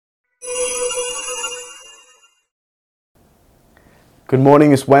Good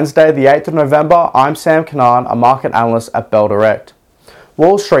morning, it's Wednesday, the 8th of November. I'm Sam Kanan, a market analyst at Bell Direct.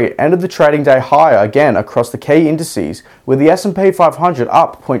 Wall Street ended the trading day higher again across the key indices, with the S&P 500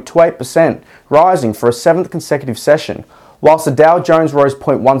 up 0.28%, rising for a seventh consecutive session, whilst the Dow Jones rose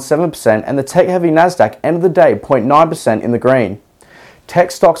 0.17% and the tech-heavy Nasdaq ended the day 0.9% in the green. Tech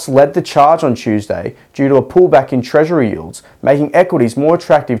stocks led the charge on Tuesday due to a pullback in treasury yields, making equities more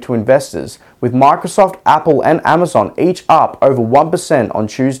attractive to investors, with Microsoft, Apple and Amazon each up over 1% on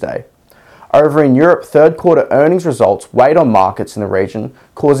Tuesday. Over in Europe, third quarter earnings results weighed on markets in the region,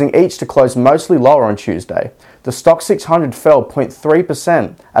 causing each to close mostly lower on Tuesday. The Stoxx 600 fell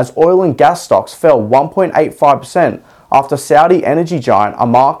 0.3% as oil and gas stocks fell 1.85% after Saudi energy giant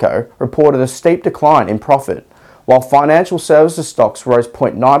Aramco reported a steep decline in profit. While financial services stocks rose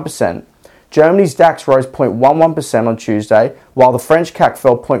 0.9%, Germany's DAX rose 0.11% on Tuesday, while the French CAC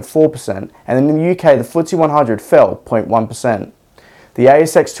fell 0.4%, and in the UK the FTSE 100 fell 0.1%. The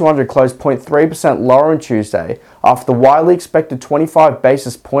ASX 200 closed 0.3% lower on Tuesday after the widely expected 25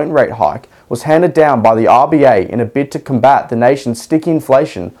 basis point rate hike was handed down by the RBA in a bid to combat the nation's sticky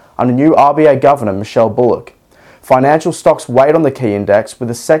inflation under new RBA Governor Michelle Bullock. Financial stocks weighed on the key index, with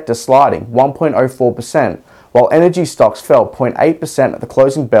the sector sliding 1.04%, while energy stocks fell 0.8% at the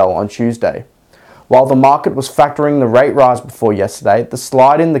closing bell on Tuesday. While the market was factoring the rate rise before yesterday, the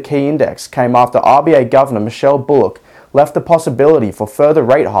slide in the key index came after RBA Governor Michelle Bullock left the possibility for further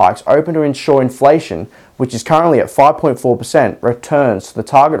rate hikes open to ensure inflation, which is currently at 5.4%, returns to the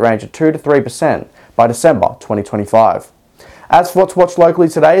target range of 2 to 3% by December 2025. As for what's watched locally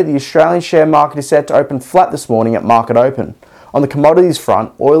today, the Australian share market is set to open flat this morning at market open. On the commodities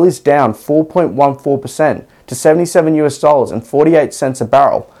front, oil is down 4.14% to $77.48 a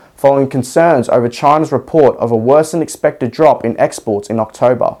barrel, following concerns over China's report of a worse than expected drop in exports in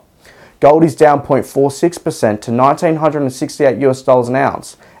October. Gold is down 0.46% to $1,968 an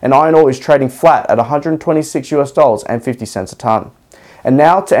ounce, and iron ore is trading flat at $126.50 a tonne. And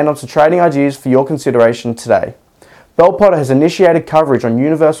now to end on some trading ideas for your consideration today. Bell Potter has initiated coverage on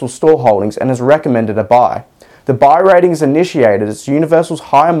Universal Store Holdings and has recommended a buy. The buy rating is initiated as Universal's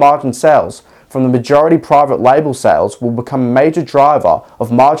higher margin sales from the majority private label sales will become a major driver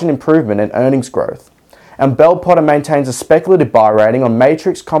of margin improvement and earnings growth. And Bell Potter maintains a speculative buy rating on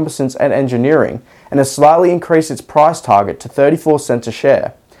Matrix Composites and Engineering and has slightly increased its price target to 34 cents a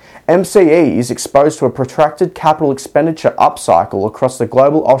share. MCE is exposed to a protracted capital expenditure upcycle across the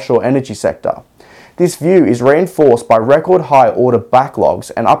global offshore energy sector. This view is reinforced by record high order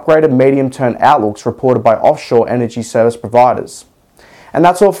backlogs and upgraded medium-term outlooks reported by offshore energy service providers. And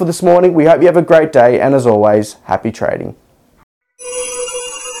that's all for this morning. We hope you have a great day, and as always, happy trading.